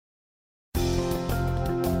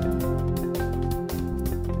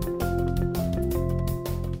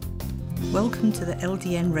Welcome to the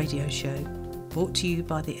LDN radio show, brought to you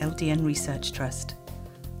by the LDN Research Trust.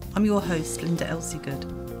 I'm your host, Linda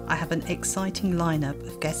Elsiegood. I have an exciting lineup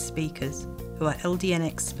of guest speakers who are LDN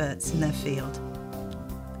experts in their field.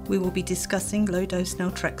 We will be discussing low dose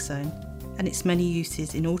naltrexone and its many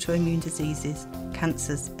uses in autoimmune diseases,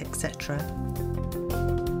 cancers, etc.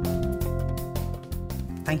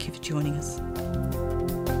 Thank you for joining us.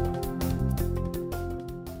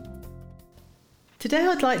 Today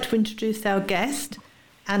I'd like to introduce our guest,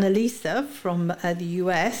 Annalisa from the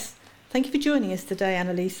US. Thank you for joining us today,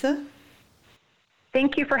 Annalisa.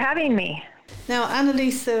 Thank you for having me. Now,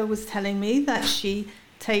 Annalisa was telling me that she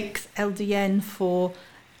takes LDN for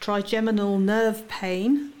trigeminal nerve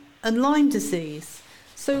pain and Lyme disease.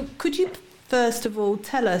 So could you first of all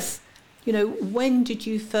tell us, when did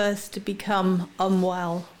you first become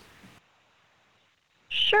unwell?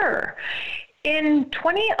 Sure. In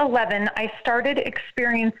 2011, I started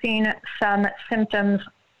experiencing some symptoms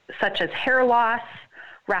such as hair loss,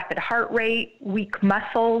 rapid heart rate, weak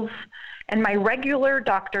muscles, and my regular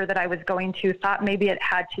doctor that I was going to thought maybe it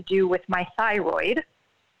had to do with my thyroid.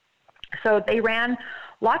 So they ran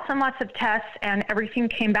lots and lots of tests and everything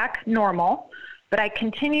came back normal, but I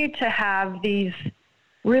continued to have these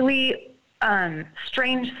really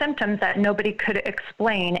strange symptoms that nobody could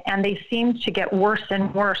explain, and they seemed to get worse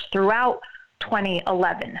and worse throughout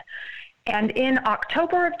 2011. And in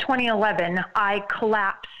October of 2011, I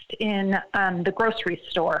collapsed in the grocery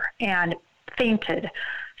store and fainted.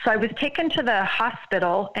 So I was taken to the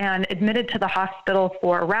hospital and admitted to the hospital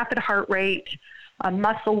for rapid heart rate,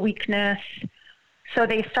 muscle weakness. So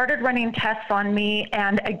they started running tests on me,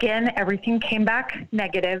 and again, everything came back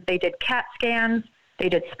negative. They did CAT scans, they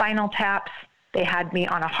did spinal taps, they had me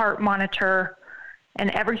on a heart monitor, and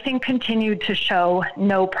everything continued to show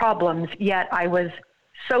no problems, yet I was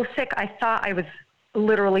so sick I thought I was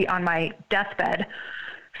literally on my deathbed.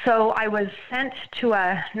 So I was sent to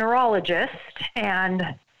a neurologist,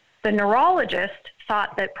 and the neurologist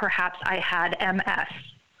thought that perhaps I had MS.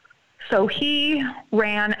 So he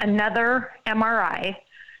ran another MRI,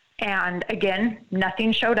 and again,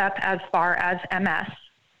 nothing showed up as far as MS.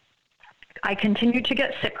 I continued to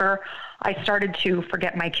get sicker. I started to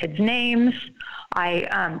forget my kids' names.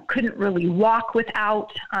 I couldn't really walk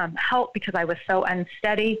without help because I was so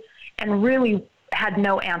unsteady and really had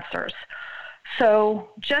no answers. So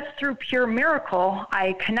just through pure miracle,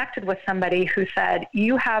 I connected with somebody who said,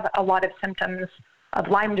 you have a lot of symptoms of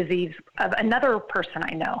Lyme disease of another person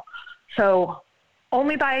I know. So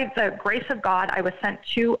only by the grace of God, I was sent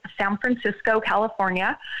to San Francisco,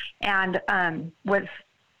 California, and was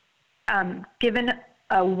given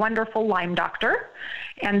a wonderful Lyme doctor.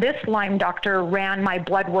 And this Lyme doctor ran my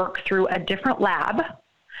blood work through a different lab.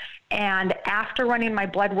 And after running my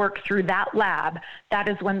blood work through that lab, that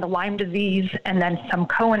is when the Lyme disease and then some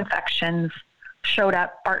co-infections showed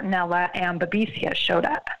up. Bartonella and Babesia showed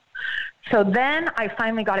up. So then I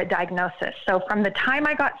finally got a diagnosis. So from the time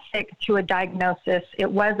I got sick to a diagnosis,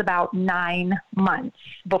 it was about 9 months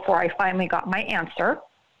before I finally got my answer.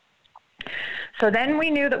 So then we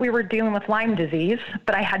knew that we were dealing with Lyme disease,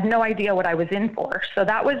 but I had no idea what I was in for. So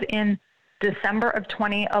that was in December of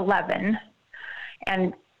 2011.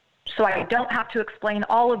 And so I don't have to explain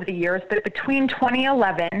all of the years, but between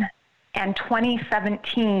 2011 and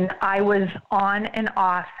 2017, I was on and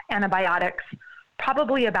off antibiotics,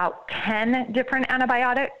 probably about 10 different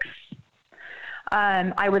antibiotics.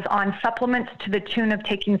 I was on supplements to the tune of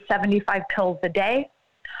taking 75 pills a day.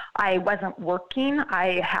 I wasn't working.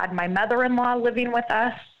 I had my mother-in-law living with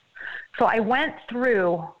us. So I went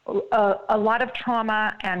through a lot of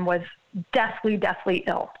trauma and was deathly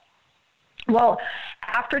ill. Well,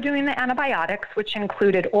 after doing the antibiotics, which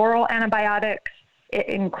included oral antibiotics, it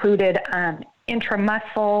included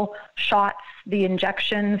intramuscle shots, the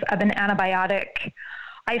injections of an antibiotic,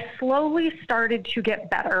 I slowly started to get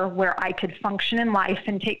better where I could function in life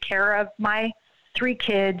and take care of my 3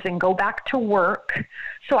 kids and go back to work.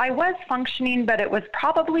 So I was functioning, but it was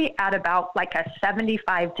probably at about like a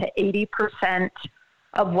 75 to 80%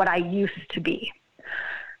 of what I used to be.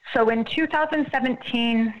 So in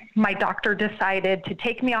 2017, my doctor decided to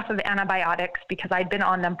take me off of antibiotics because I'd been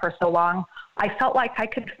on them for so long. I felt like I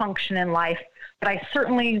could function in life, but I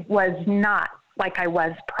certainly was not like I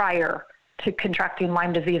was prior to contracting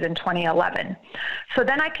Lyme disease in 2011. So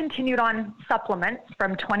then I continued on supplements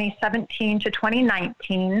from 2017 to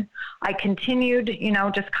 2019. I continued,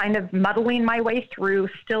 just kind of muddling my way through,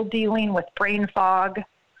 still dealing with brain fog,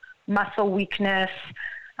 muscle weakness,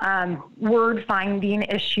 word finding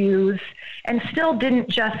issues, and still didn't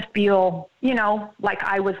just feel, like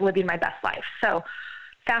I was living my best life. So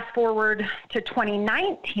fast forward to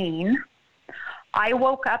 2019, I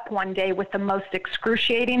woke up one day with the most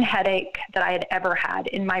excruciating headache that I had ever had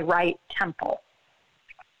in my right temple.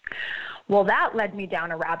 Well, that led me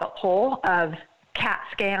down a rabbit hole of CAT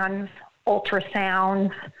scans,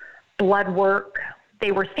 ultrasounds, blood work.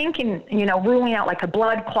 They were thinking, ruling out like a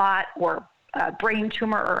blood clot or a brain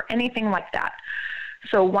tumor or anything like that.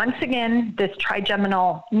 So once again, this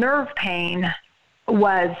trigeminal nerve pain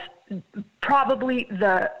was probably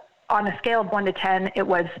on a scale of 1 to 10, it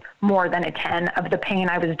was more than a 10 of the pain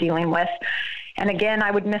I was dealing with. And again,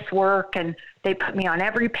 I would miss work, and they put me on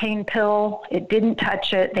every pain pill. It didn't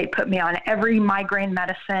touch it. They put me on every migraine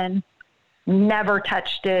medicine, never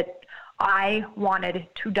touched it. I wanted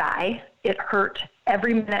to die. It hurt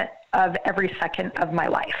every minute of every second of my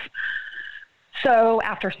life. So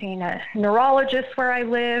after seeing a neurologist where I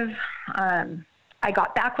live, I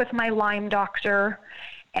got back with my Lyme doctor,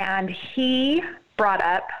 and he brought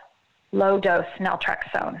up Low Dose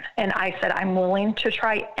Naltrexone. And I said, I'm willing to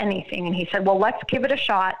try anything. And he said, well, let's give it a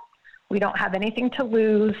shot. We don't have anything to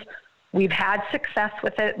lose. We've had success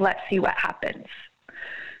with it. Let's see what happens.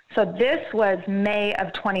 So this was May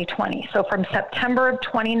of 2020. So from September of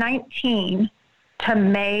 2019 to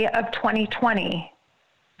May of 2020,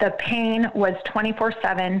 the pain was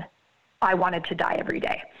 24/7. I wanted to die every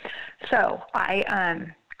day. So I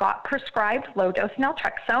got prescribed low-dose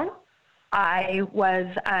naltrexone. I was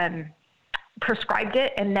prescribed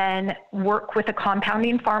it and then work with a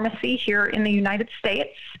compounding pharmacy here in the United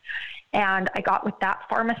States. And I got with that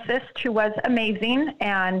pharmacist who was amazing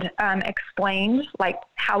and explained like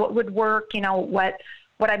how it would work,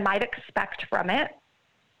 what I might expect from it.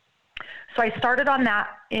 So I started on that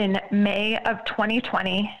in May of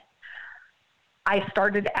 2020. I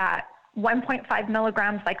started at 1.5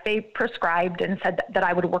 milligrams like they prescribed and said that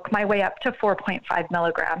I would work my way up to 4.5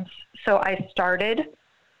 milligrams. So I started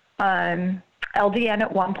LDN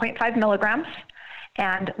at 1.5 milligrams.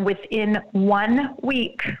 And within 1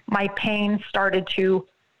 week, my pain started to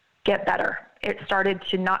get better. It started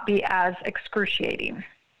to not be as excruciating.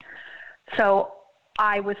 So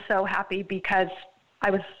I was so happy because I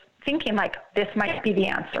was thinking like this might be the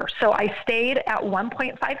answer. So I stayed at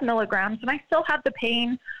 1.5 milligrams and I still had the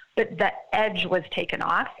pain, but the edge was taken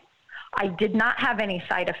off. I did not have any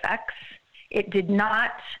side effects. It did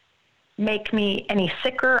not make me any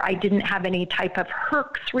sicker. I didn't have any type of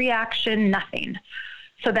herx reaction, nothing.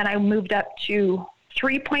 So then I moved up to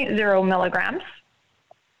 3.0 milligrams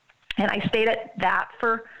and I stayed at that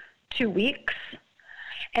for 2 weeks.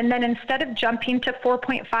 And then instead of jumping to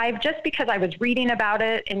 4.5, just because I was reading about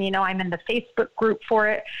it and, I'm in the Facebook group for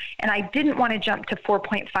it, and I didn't want to jump to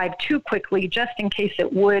 4.5 too quickly just in case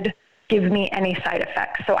it would give me any side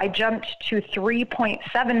effects. So I jumped to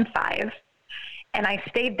 3.75 and I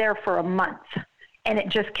stayed there for a month, and it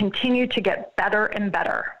just continued to get better and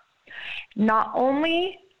better. Not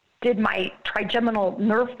only did my trigeminal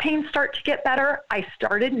nerve pain start to get better, I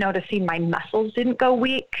started noticing my muscles didn't go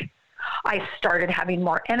weak. I started having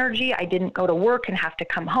more energy. I didn't go to work and have to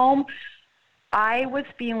come home. I was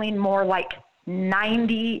feeling more like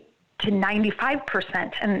 90 to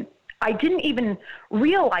 95%. And I didn't even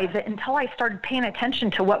realize it until I started paying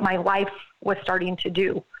attention to what my life was starting to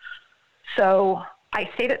do. So I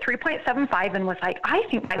stayed at 3.75 and was like, I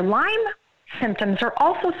think my Lyme symptoms are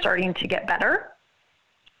also starting to get better.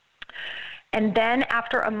 And then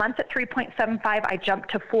after a month at 3.75, I jumped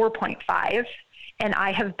to 4.5. And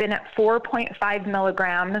I have been at 4.5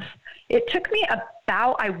 milligrams. It took me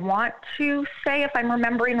about, I want to say, if I'm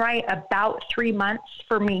remembering right, about 3 months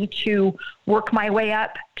for me to work my way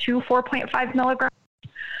up to 4.5 milligrams.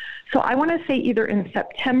 So I want to say either in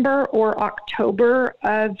September or October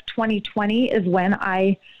of 2020 is when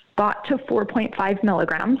I got to 4.5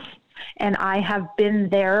 milligrams. And I have been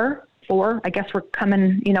there for, I guess we're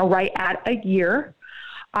coming, right at a year.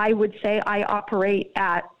 I would say I operate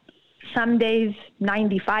at some days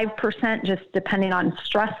 95%, just depending on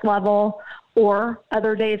stress level, or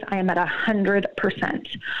other days I am at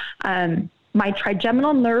 100%. My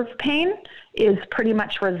trigeminal nerve pain is pretty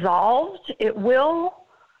much resolved. It will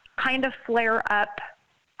kind of flare up,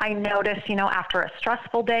 I notice, after a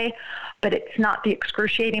stressful day, but it's not the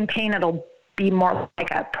excruciating pain. It'll be more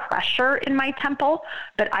like a pressure in my temple,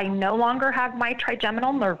 but I no longer have my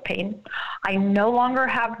trigeminal nerve pain. I no longer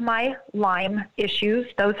have my Lyme issues.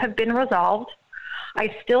 Those have been resolved.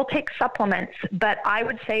 I still take supplements, but I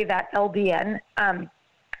would say that LDN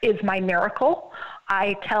is my miracle.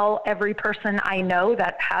 I tell every person I know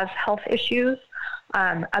that has health issues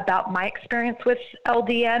about my experience with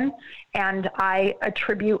LDN, and I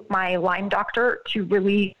attribute my Lyme doctor to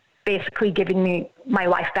really basically giving me my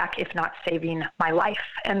life back, if not saving my life.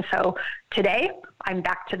 And so today I'm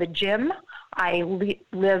back to the gym. I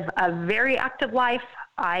live a very active life.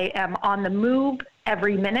 I am on the move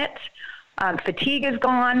every minute. Fatigue is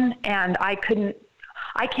gone, and I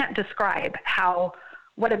can't describe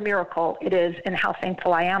what a miracle it is and how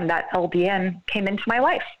thankful I am that LDN came into my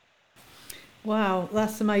life. Wow,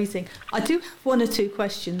 that's amazing. I do have one or two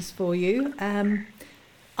questions for you.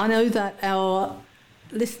 I know that our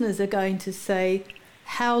listeners are going to say,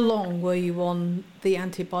 how long were you on the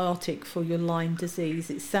antibiotic for your Lyme disease?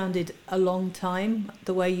 It sounded a long time,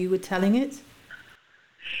 the way you were telling it.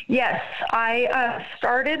 Yes, I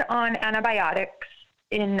started on antibiotics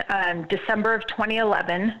in December of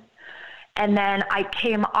 2011, and then I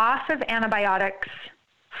came off of antibiotics,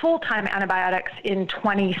 full-time antibiotics, in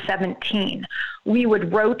 2017. We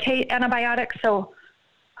would rotate antibiotics, so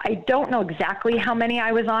I don't know exactly how many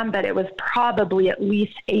I was on, but it was probably at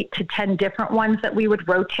least 8 to 10 different ones that we would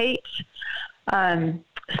rotate.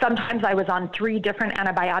 Sometimes I was on 3 different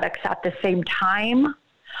antibiotics at the same time.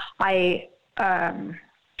 I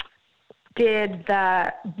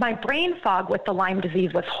my brain fog with the Lyme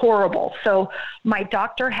disease was horrible. So my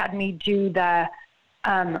doctor had me do the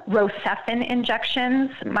Rocephin injections.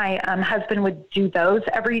 My husband would do those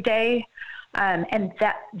every day. And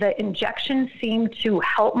that the injection seemed to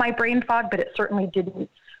help my brain fog, but it certainly didn't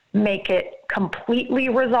make it completely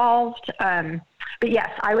resolved. But yes,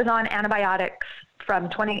 I was on antibiotics from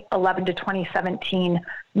 2011 to 2017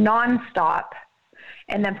 nonstop.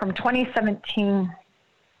 And then from 2017,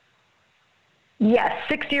 yes,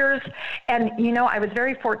 6 years. And, I was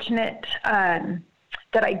very fortunate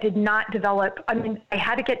that I did not develop, I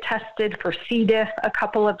had to get tested for C. diff a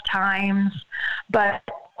couple of times, but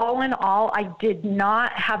all in all, I did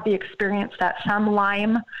not have the experience that some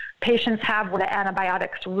Lyme patients have where the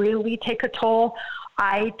antibiotics really take a toll.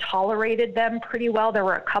 I tolerated them pretty well. There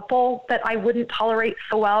were a couple that I wouldn't tolerate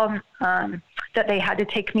so well that they had to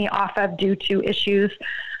take me off of due to issues.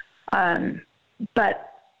 But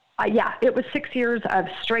it was 6 years of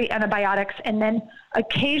straight antibiotics. And then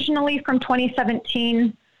occasionally from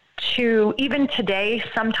 2017 to even today,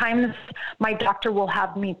 sometimes my doctor will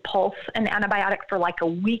have me pulse an antibiotic for like a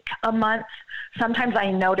week, a month. Sometimes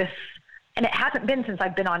I notice, and it hasn't been since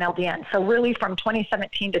I've been on LDN. So really from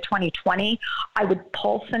 2017 to 2020, I would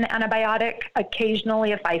pulse an antibiotic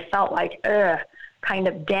occasionally if I felt like, kind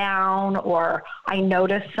of down, or I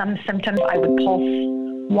noticed some symptoms. I would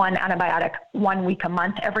pulse one antibiotic 1 week a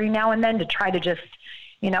month every now and then to try to just,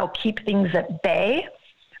 keep things at bay.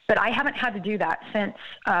 But I haven't had to do that since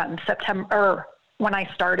September, when I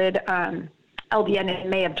started LDN in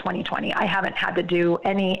May of 2020. I haven't had to do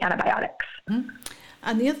any antibiotics. Mm-hmm.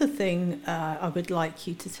 And the other thing I would like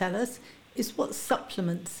you to tell us is what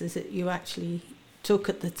supplements is it you actually took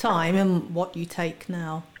at the time and what you take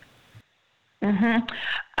now?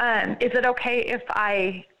 Mm-hmm. Is it okay if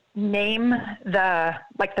I name the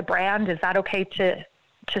brand? Is that okay to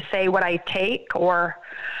say what I take? Or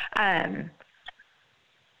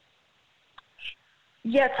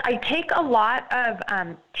yes, I take a lot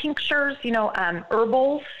of tinctures,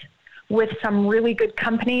 herbals with some really good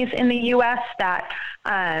companies in the U.S. that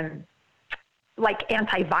like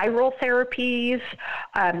antiviral therapies,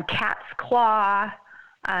 cat's claw,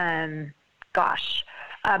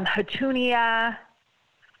 Hatunia.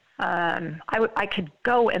 I could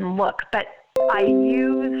go and look, but I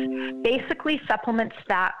use basically supplements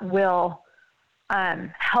that will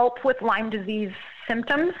help with Lyme disease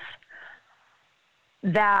symptoms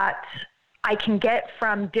that I can get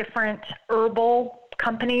from different herbal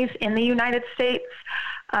companies in the United States.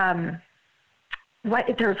 There's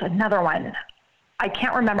another one. I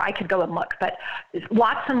can't remember. I could go and look, but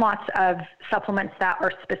lots and lots of supplements that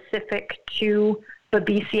are specific to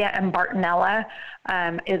Babesia and Bartonella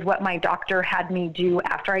is what my doctor had me do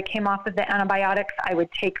after I came off of the antibiotics. I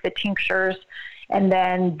would take the tinctures, and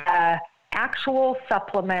then the actual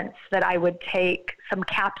supplements that I would take, some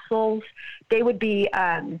capsules, they would be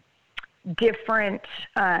different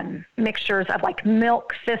mixtures of like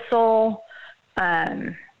milk thistle,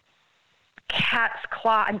 cat's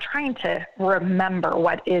claw. I'm trying to remember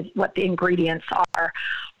what the ingredients are,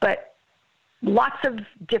 but lots of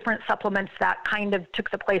different supplements that kind of took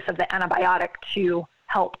the place of the antibiotic to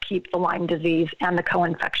help keep the Lyme disease and the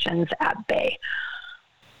co-infections at bay.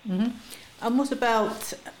 Mm-hmm. And what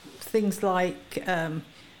about things like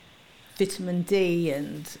vitamin D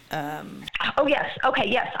and... Oh, yes. Okay,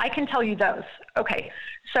 yes, I can tell you those. Okay,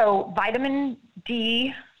 so vitamin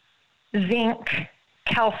D, zinc,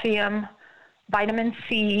 calcium, vitamin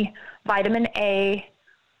C, vitamin A,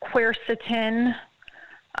 quercetin.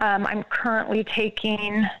 I'm currently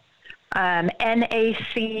taking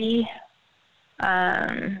NAC,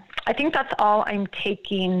 I think that's all I'm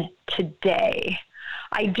taking today.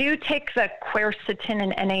 I do take the quercetin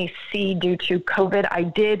and NAC due to COVID. I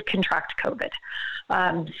did contract COVID.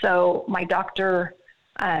 So my doctor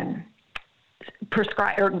didn't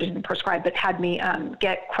prescribe, but had me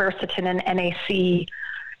get quercetin and NAC,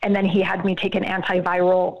 and then he had me take an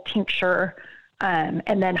antiviral tincture,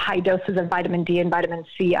 and then high doses of vitamin D and vitamin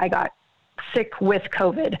C. I got sick with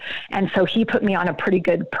COVID, and so he put me on a pretty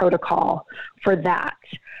good protocol for that.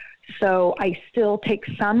 So I still take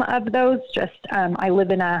some of those, just I live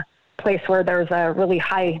in a place where there's a really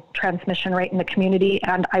high transmission rate in the community,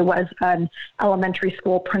 and I was an elementary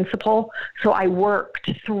school principal, so I worked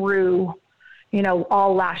through,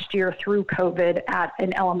 all last year through COVID at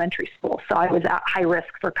an elementary school. So I was at high risk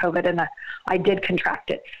for COVID, and I did contract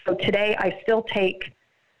it. So today I still take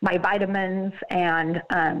my vitamins and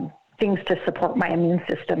things to support my immune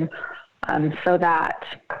system, so that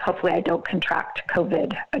hopefully I don't contract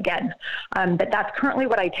COVID again. But that's currently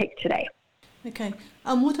what I take today. Okay.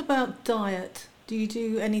 And what about diet? Do you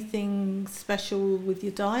do anything special with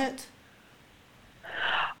your diet?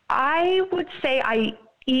 I would say I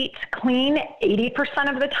eat clean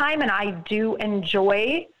 80% of the time, and I do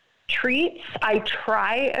enjoy treats. I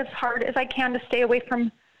try as hard as I can to stay away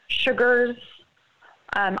from sugars.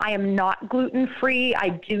 I am not gluten-free. I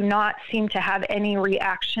do not seem to have any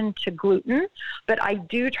reaction to gluten, but I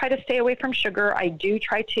do try to stay away from sugar. I do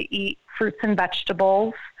try to eat fruits and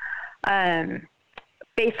vegetables.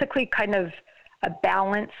 Basically kind of a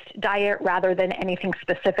balanced diet rather than anything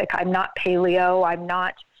specific. I'm not paleo. I'm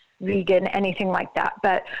not vegan, anything like that.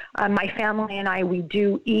 But my family and I, we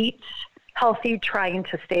do eat healthy, trying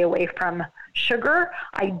to stay away from sugar.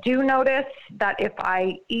 I do notice that if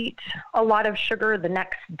I eat a lot of sugar the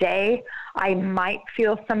next day, I might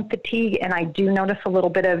feel some fatigue, and I do notice a little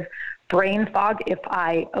bit of brain fog if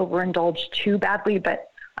I overindulge too badly.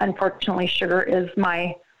 But unfortunately, sugar is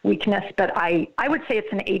my weakness. But I would say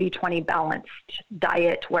it's an 80-20 balanced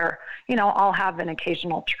diet where, I'll have an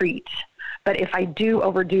occasional treat. But if I do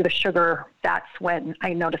overdo the sugar, that's when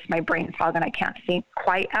I notice my brain fog and I can't think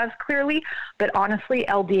quite as clearly. But honestly,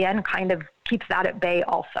 LDN kind of keeps that at bay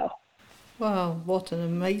also. Wow, what an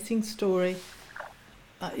amazing story.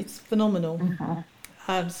 It's phenomenal. Mm-hmm.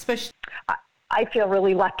 Especially, I feel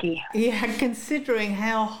really lucky. Yeah, considering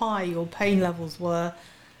how high your pain levels were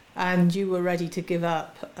and you were ready to give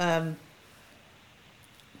up, to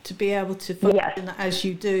be able to function as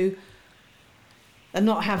you do and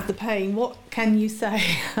not have the pain, what can you say?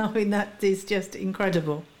 I mean, that is just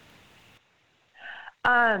incredible.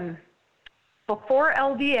 Before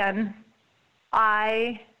LDN,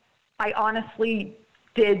 I honestly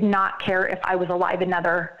did not care if I was alive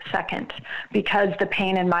another second because the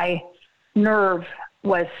pain in my nerve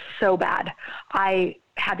was so bad. I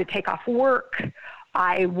had to take off work.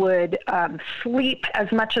 I would sleep as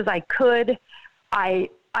much as I could.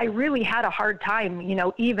 I really had a hard time,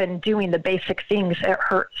 even doing the basic things. It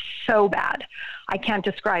hurt so bad. I can't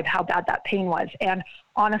describe how bad that pain was. And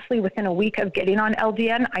honestly, within a week of getting on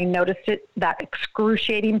LDN, I noticed that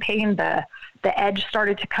excruciating pain, the edge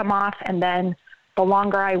started to come off. And then the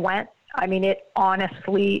longer I went, it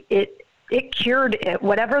honestly, it cured it.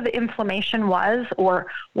 Whatever the inflammation was or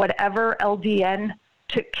whatever LDN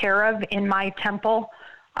took care of in my temple,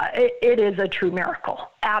 it is a true miracle.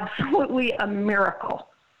 Absolutely a miracle.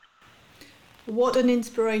 What an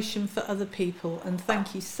inspiration for other people, and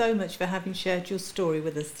thank you so much for having shared your story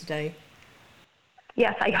with us today.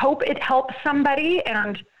 Yes, I hope it helps somebody,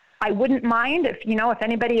 and I wouldn't mind if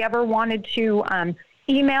anybody ever wanted to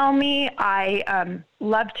email me. I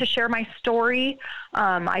love to share my story.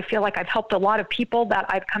 I feel like I've helped a lot of people that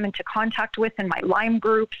I've come into contact with in my Lyme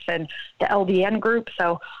groups and the LDN group,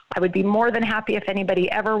 so I would be more than happy if anybody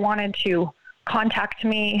ever wanted to contact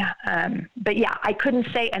me. But yeah, I couldn't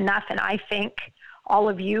say enough, and I thank all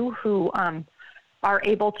of you who are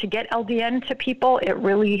able to get LDN to people. It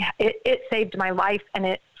really saved my life, and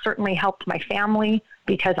it certainly helped my family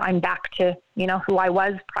because I'm back to who I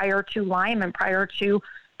was prior to Lyme and prior to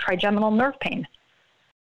trigeminal nerve pain.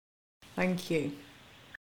 Thank you.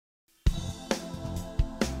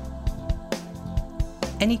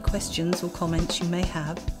 Any questions or comments you may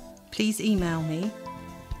have, please email me,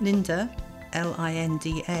 Linda, Linda,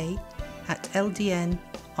 at ldnrt.org.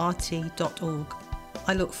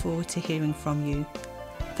 I look forward to hearing from you.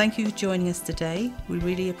 Thank you for joining us today. We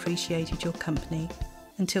really appreciated your company.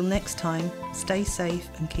 Until next time, stay safe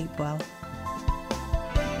and keep well.